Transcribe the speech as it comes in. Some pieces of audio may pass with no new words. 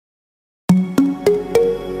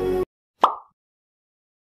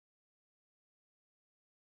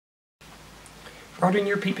Ordering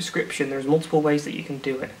your repeat prescription, there's multiple ways that you can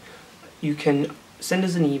do it. You can send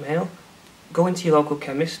us an email, go into your local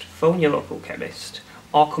chemist, phone your local chemist,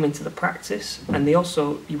 or come into the practice, and we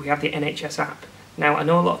have the NHS app. Now, I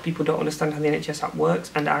know a lot of people don't understand how the NHS app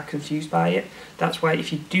works and are confused by it. That's why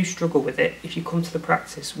if you do struggle with it, if you come to the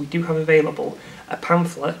practice, we do have available a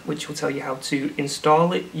pamphlet which will tell you how to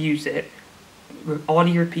install it, use it, order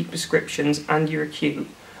your repeat prescriptions and your acute,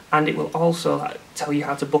 and it will also tell you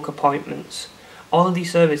how to book appointments. All of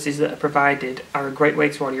these services that are provided are a great way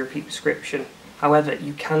to order your repeat prescription. However,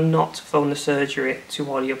 you cannot phone the surgery to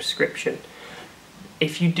order your prescription.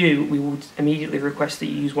 If you do, we would immediately request that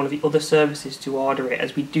you use one of the other services to order it,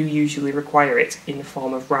 as we do usually require it in the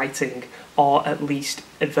form of writing, or at least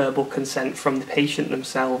a verbal consent from the patient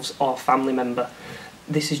themselves or family member.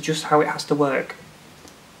 This is just how it has to work.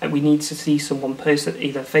 And we need to see someone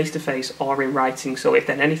either face to face or in writing, so if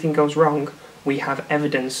then anything goes wrong, we have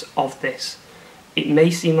evidence of this. It may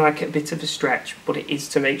seem like a bit of a stretch, but it is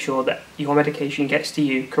to make sure that your medication gets to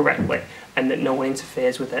you correctly and that no one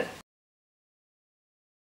interferes with it.